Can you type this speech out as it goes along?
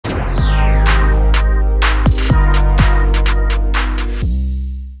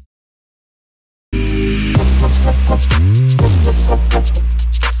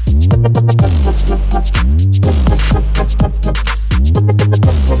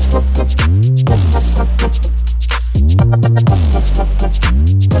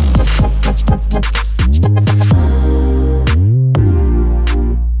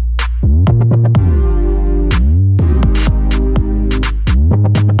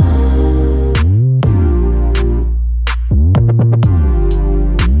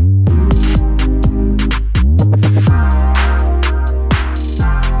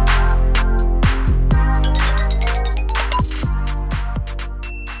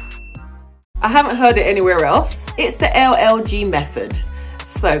I haven't heard it anywhere else. It's the LLG method.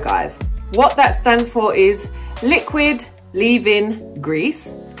 So guys, what that stands for is liquid leave-in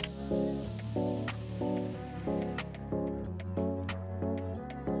grease.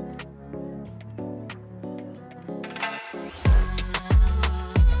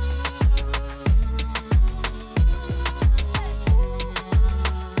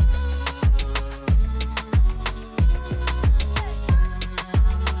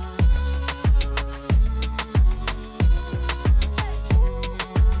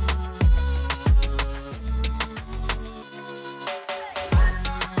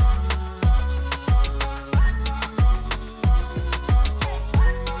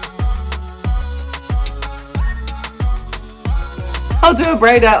 I'll do a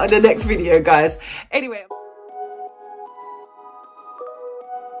braid out in the next video, guys. Anyway.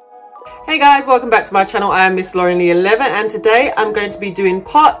 Hey guys, welcome back to my channel. I am Miss Lauren Lee 11 and today I'm going to be doing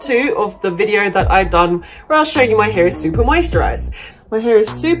part 2 of the video that I done where I was showing you my hair is super moisturized. My hair is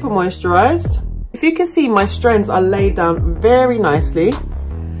super moisturized. If you can see, my strands are laid down very nicely.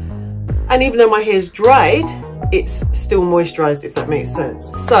 And even though my hair is dried, it's still moisturized, if that makes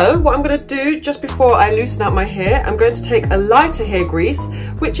sense. So what I'm going to do just before I loosen out my hair, I'm going to take a lighter hair grease,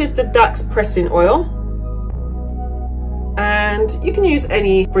 which is the Dax pressing oil. And you can use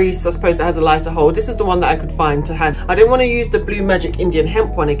any grease, I suppose, that has a lighter hold. This is the one that I could find to hand. I didn't want to use the Blue Magic Indian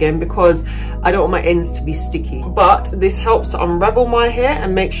Hemp one again because I don't want my ends to be sticky. But this helps to unravel my hair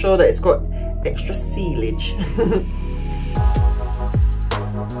and make sure that it's got extra sealage.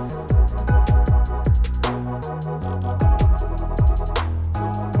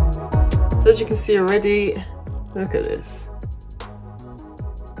 So as you can see already, look at this.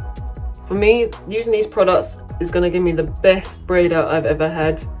 For me, using these products is going to give me the best braid out I've ever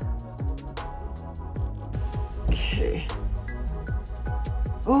had. Okay.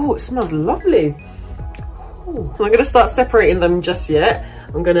 Oh, it smells lovely. Ooh. I'm not going to start separating them just yet.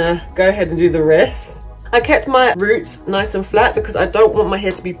 I'm going to go ahead and do the rest. I kept my roots nice and flat because I don't want my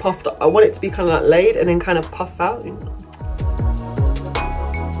hair to be puffed up. I want it to be kind of like laid and then kind of puff out, you know.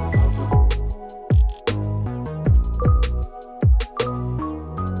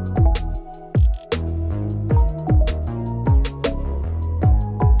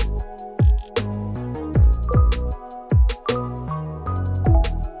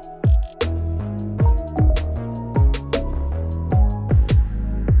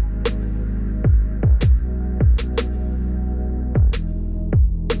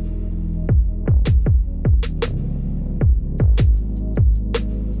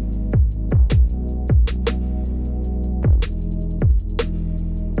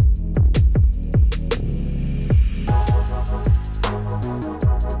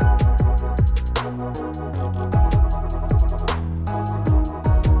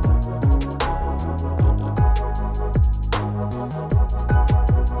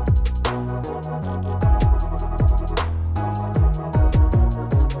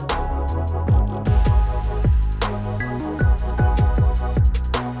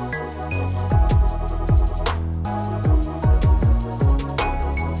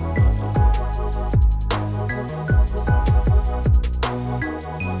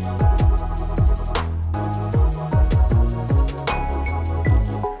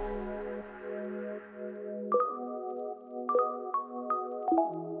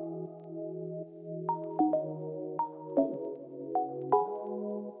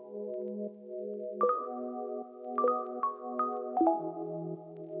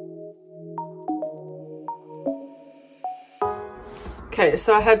 Okay,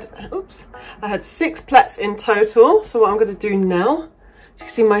 so I had 6 plaits in total. So what I'm going to do now, as you can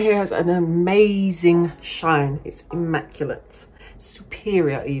see, my hair has an amazing shine. It's immaculate,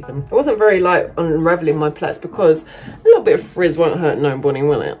 superior even. I wasn't very light on unraveling my plaits because a little bit of frizz won't hurt nobody,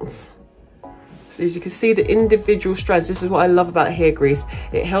 will it? So as you can see, the individual strands, this is what I love about hair grease.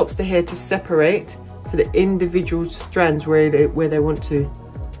 It helps the hair to separate to the individual strands where they want to.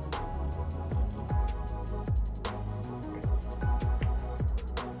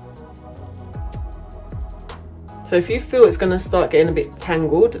 So if you feel it's going to start getting a bit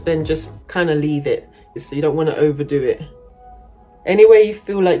tangled, then just kind of leave it. So you don't want to overdo it. Anywhere you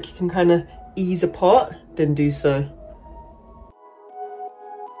feel like you can kind of ease apart, then do so.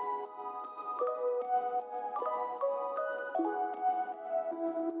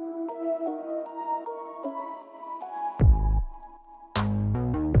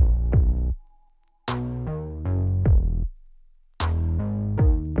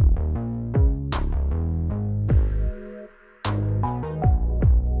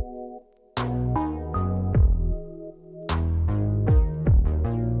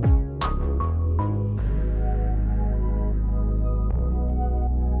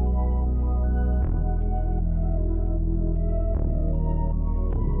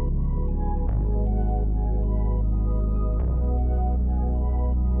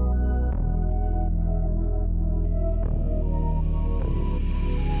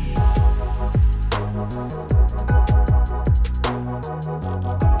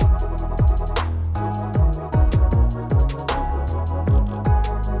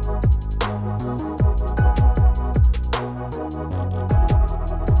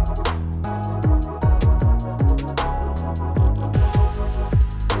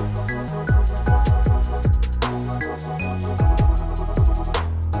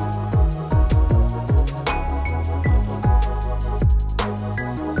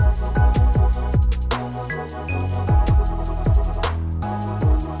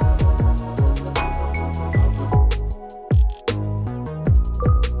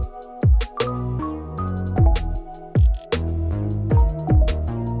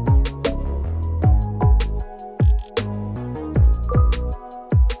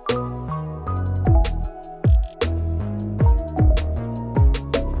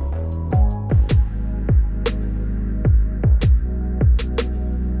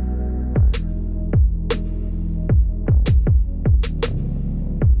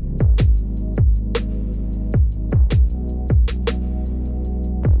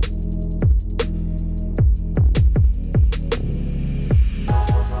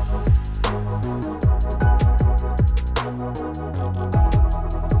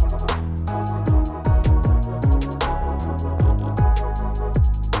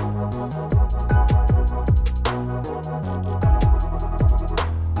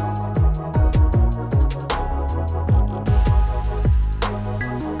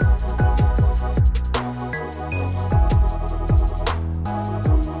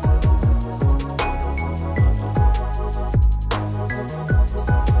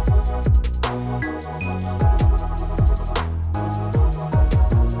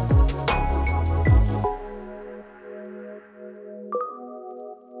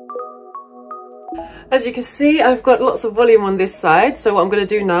 As you can see, I've got lots of volume on this side. So what I'm going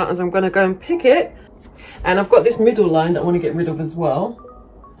to do now is I'm going to go and pick it. And I've got this middle line that I want to get rid of as well.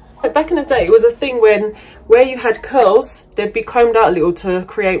 Back in the day, it was a thing when where you had curls, they'd be combed out a little to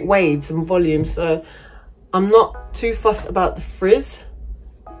create waves and volume. So I'm not too fussed about the frizz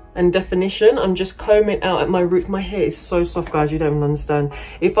and definition. I'm just combing out at my roots. My hair is so soft, guys, you don't even understand.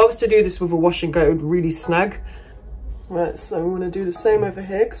 If I was to do this with a wash and go, it would really snag. Right, so we want to do the same over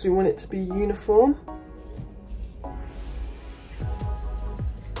here because we want it to be uniform.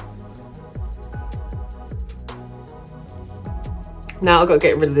 Now I've got to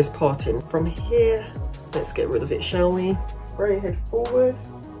get rid of this parting from here. Let's get rid of it, shall we? Spray head forward.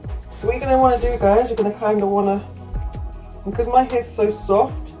 So what you're going to want to do, guys, you're going to kind of want to, because my hair's so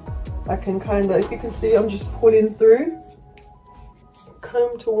soft, I can kind of, if you can see, I'm just pulling through.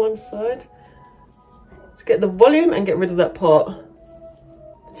 Comb to one side to get the volume and get rid of that part.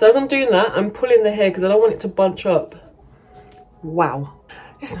 So as I'm doing that, I'm pulling the hair because I don't want it to bunch up. Wow,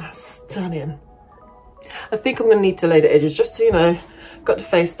 isn't that stunning? I think I'm going to need to lay the edges just so you know. Got the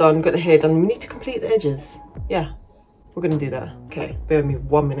face done, got the hair done. We need to complete the edges. Yeah, we're going to do that. Okay, bear with me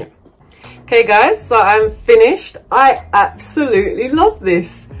 1 minute. Okay guys, so I'm finished. I absolutely love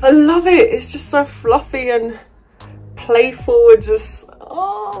this. I love it. It's just so fluffy and playful. Just,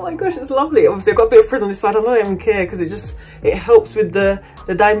 oh my gosh, it's lovely. Obviously I've got a bit of frizz on this side. I don't even care because it helps with the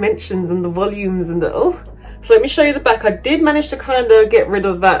dimensions and the volumes and the, oh. So let me show you the back. I did manage to kind of get rid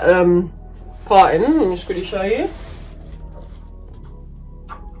of that parting. Let me just quickly show you.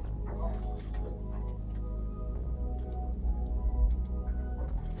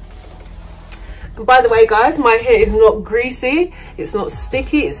 And by the way, guys, my hair is not greasy, it's not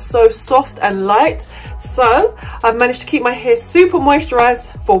sticky, it's so soft and light. So I've managed to keep my hair super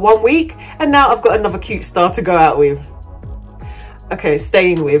moisturized for 1 week, and now I've got another cute star to go out with. Okay,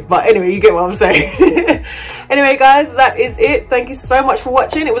 staying with, but anyway, you get what I'm saying. Anyway guys, that is it. Thank you so much for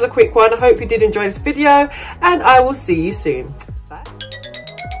watching. It was a quick one. I hope you did enjoy this video, and I will see you soon. Bye.